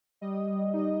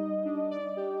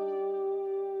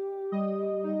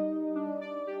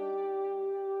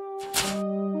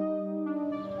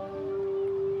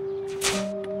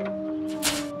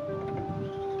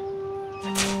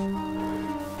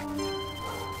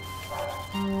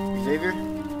Xavier?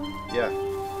 Yeah.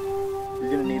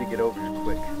 You're gonna need to get over here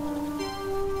quick.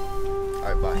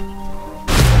 Alright, bye.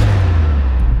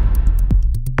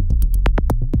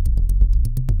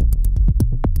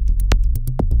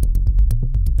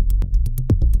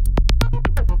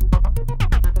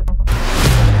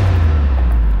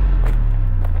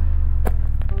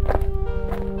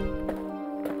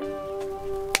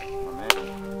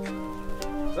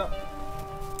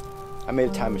 I made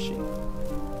a time machine.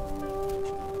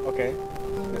 Okay,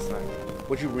 that's nice.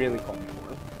 What'd you really call me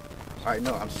for? Alright,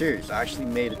 no, I'm serious. I actually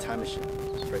made a time machine.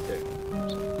 It's right there.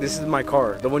 This is my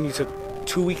car, the one you took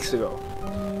 2 weeks ago.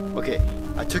 Okay,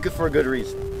 I took it for a good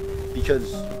reason.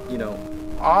 Because, you know,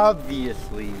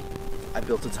 obviously, I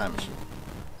built a time machine.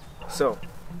 So,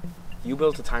 you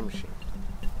built a time machine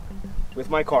with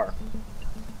my car.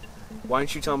 Why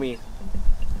don't you tell me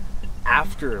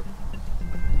after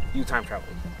you time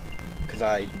traveled? Because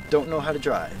I don't know how to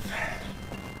drive.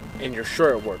 And you're sure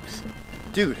it works?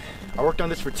 Dude, I worked on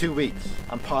this for 2 weeks.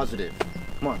 I'm positive.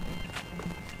 Come on.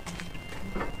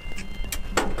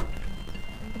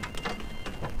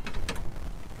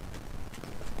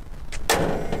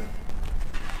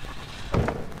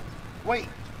 Wait.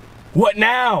 What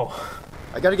now?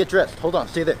 I gotta get dressed. Hold on,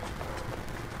 stay there.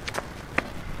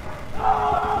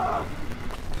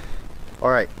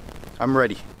 Alright, I'm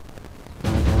ready.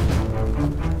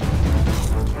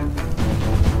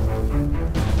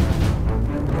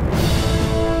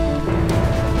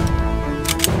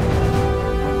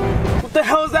 What the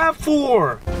hell is that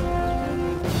for?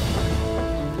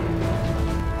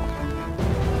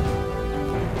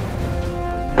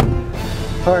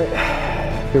 Alright,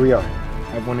 here we are.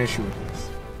 I have one issue with this.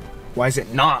 Why is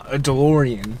it not a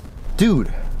DeLorean?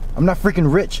 Dude, I'm not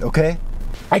freaking rich, okay?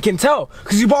 I can tell,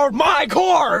 because you borrowed my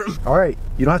car! Alright,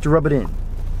 you don't have to rub it in.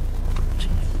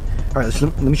 Alright,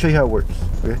 let me show you how it works,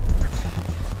 okay?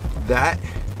 That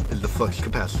is the flux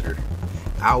capacitor.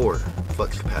 Our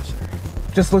flux capacitor.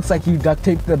 Just looks like you duct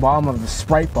taped the bottom of the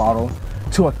Sprite bottle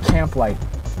to a camp light.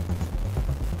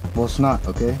 Well, it's not,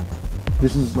 okay?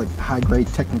 This is like high-grade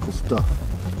technical stuff.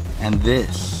 And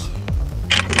this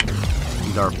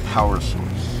is our power source.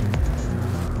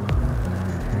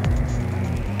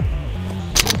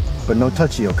 But no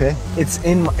touchy, okay? It's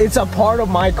a part of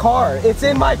my car. It's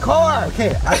in my car.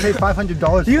 Okay, I paid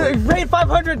 $500 You for it. paid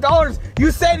 $500.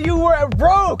 You said you were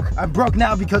broke. I'm broke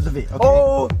now because of it, okay?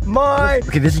 Oh my.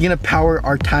 Okay, this is gonna power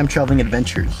our time-traveling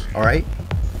adventures, all right?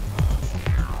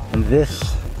 And this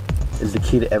is the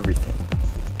key to everything.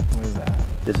 What is that?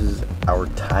 This is our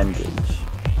time gauge.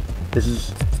 This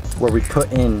is where we put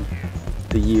in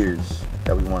the years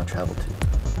that we want to travel to.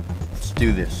 Let's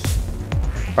do this.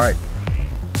 All right,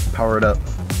 power it up.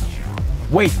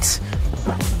 Wait.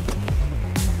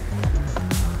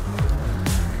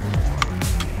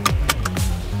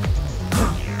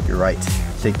 You're right,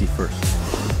 safety first.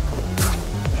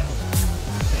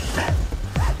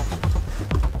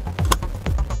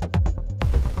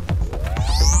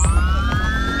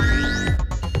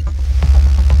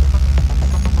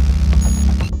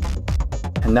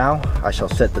 And now I shall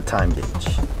set the time gauge.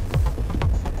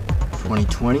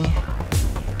 2020,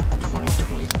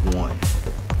 2021.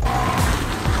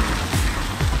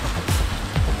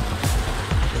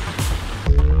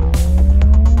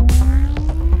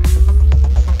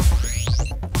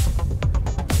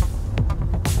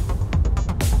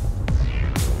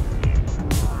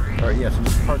 All right, yeah, so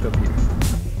just park up here.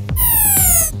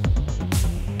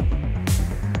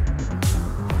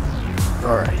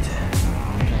 All right.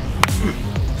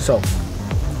 So,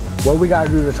 what we gotta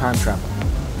do to time travel?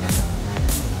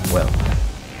 Well,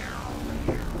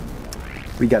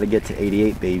 we gotta get to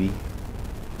 88, baby.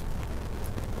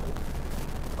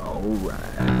 All right.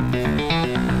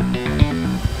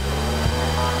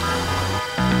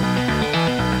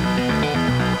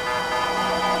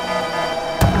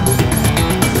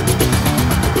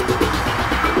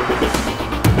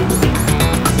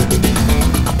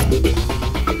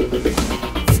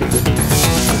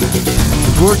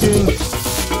 Working.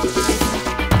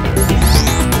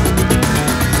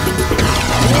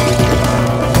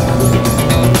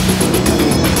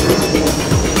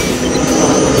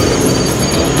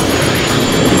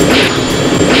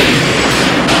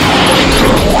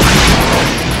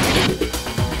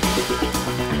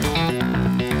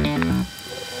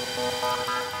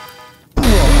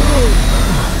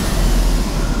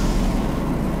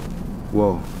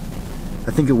 Whoa,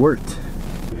 I think it worked.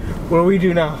 What do we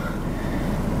do now?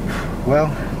 Well,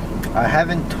 I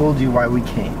haven't told you why we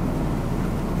came.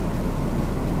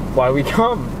 Why we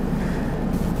come?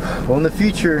 Well, in the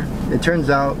future, it turns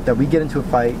out that we get into a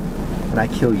fight and I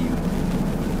kill you.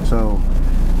 So,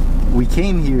 We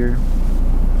came here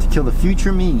to kill the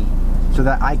future me so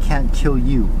that I can't kill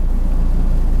you.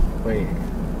 Wait.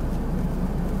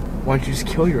 Why don't you just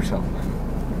kill yourself?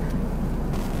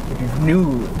 If you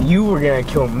knew you were gonna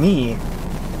kill me,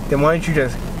 then why don't you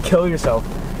just kill yourself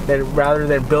rather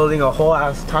than building a whole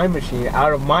ass time machine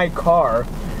out of my car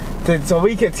so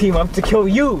we can team up to kill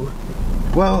you?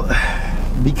 Well,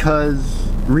 because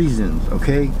reasons,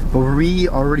 okay? But we're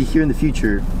already here in the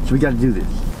future, so we gotta do this.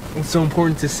 It's so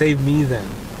important to save me then.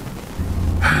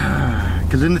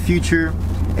 Because in the future,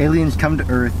 aliens come to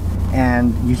Earth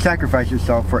and you sacrifice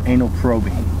yourself for anal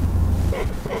probing.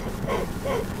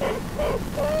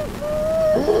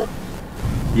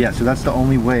 Yeah, so that's the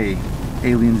only way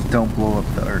aliens don't blow up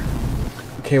the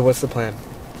Earth. Okay, what's the plan?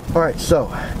 Alright, so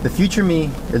the future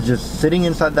me is just sitting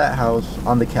inside that house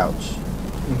on the couch.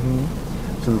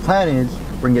 So the plan is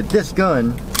we're gonna get this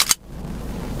gun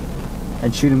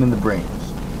and shoot him in the brains.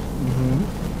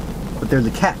 But there's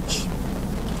a catch.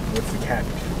 What's the catch?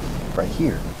 Right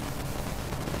here.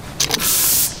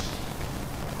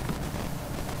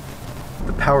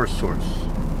 The power source.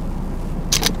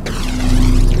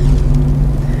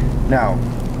 Now,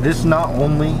 this not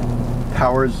only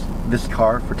powers this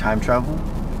car for time travel,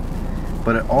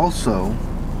 but it also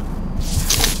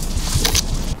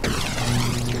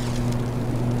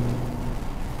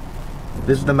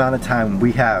this is the amount of time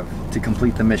we have to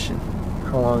complete the mission.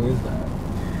 How long is that?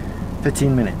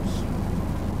 15 minutes.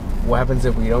 What happens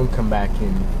if we don't come back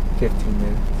in 15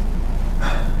 minutes?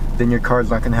 Then your car's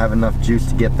not gonna have enough juice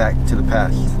to get back to the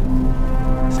past.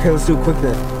 Okay, let's do it quick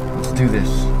then. Let's do this.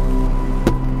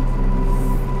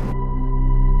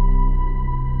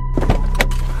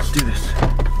 Let's do this.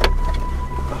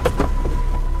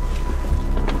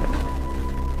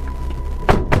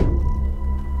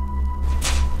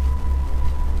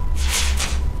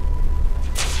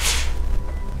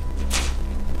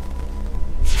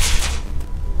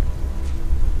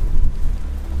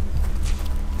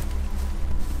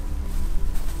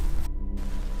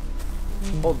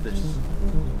 Hold this.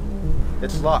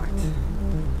 It's locked.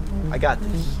 I got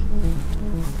this.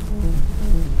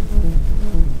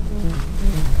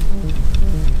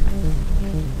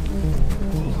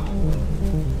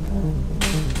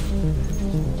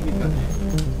 Give me a gun.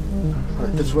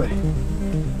 Alright, this way.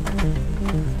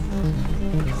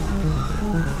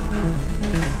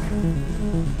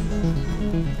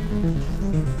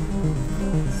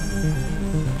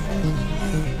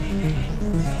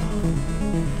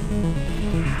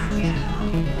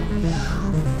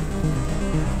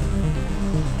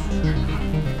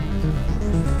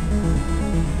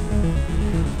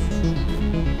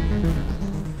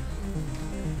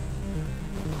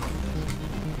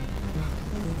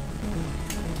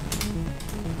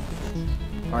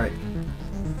 Alright,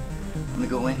 I'm gonna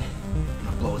go in, I'm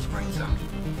gonna blow his brains out.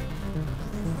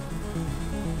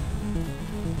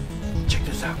 Check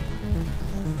this out.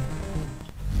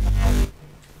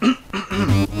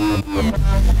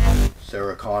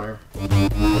 Sarah Connor.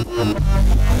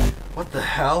 What the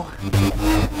hell?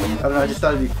 I don't know, I just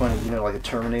thought it'd be funny, you know, like a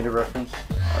Terminator reference.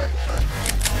 Alright, alright.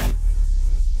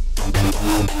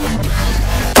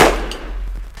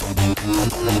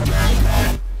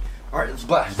 Alright, let's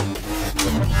blast.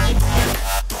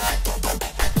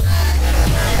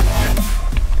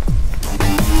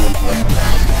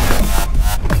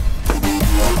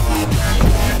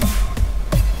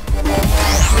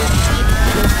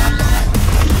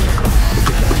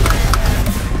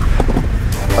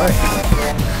 Alright.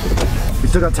 We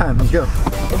still got time, let's go.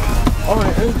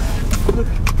 Alright.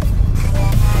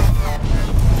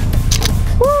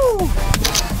 Woo!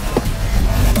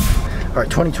 Alright,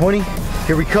 2020,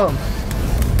 here we come.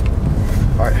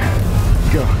 Alright,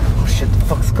 let's go. Oh shit, the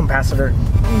fuck's capacitor?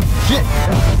 Shit!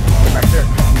 Get back there.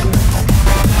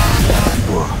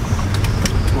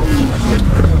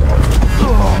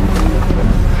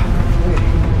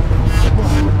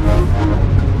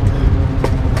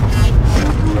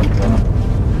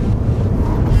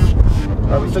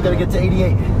 Alright, we still gotta get to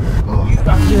 88. You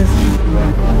got this.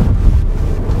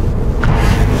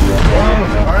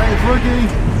 Alright, it's working.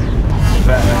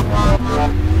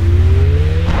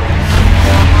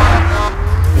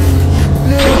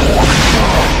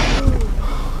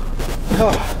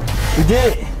 Oh, we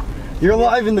did it! You're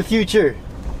alive in the future!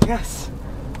 Yes.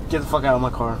 Get the fuck out of my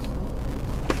car.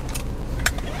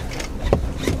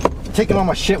 Taking all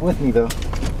my shit with me though.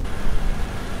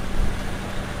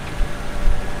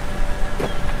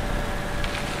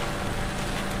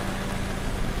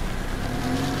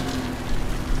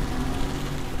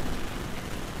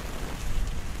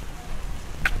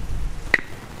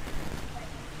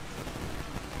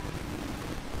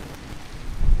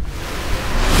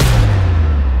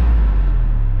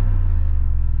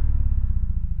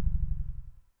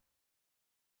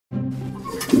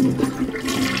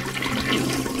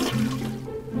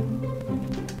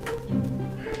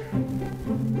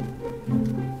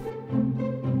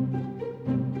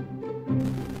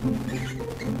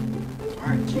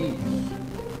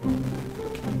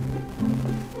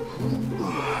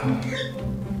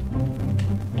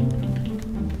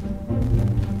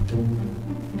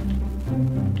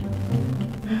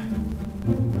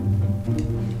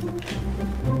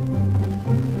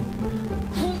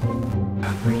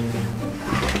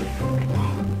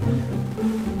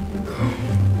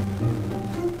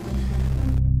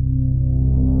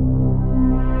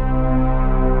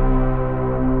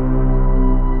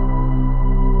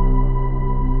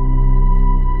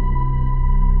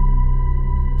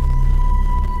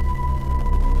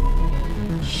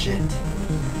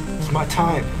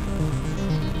 time.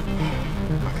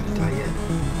 I'm not gonna die yet.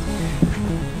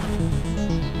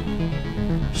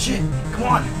 Shit, come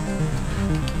on.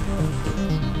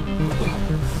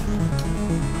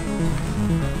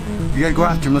 You gotta go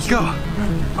after him, let's go.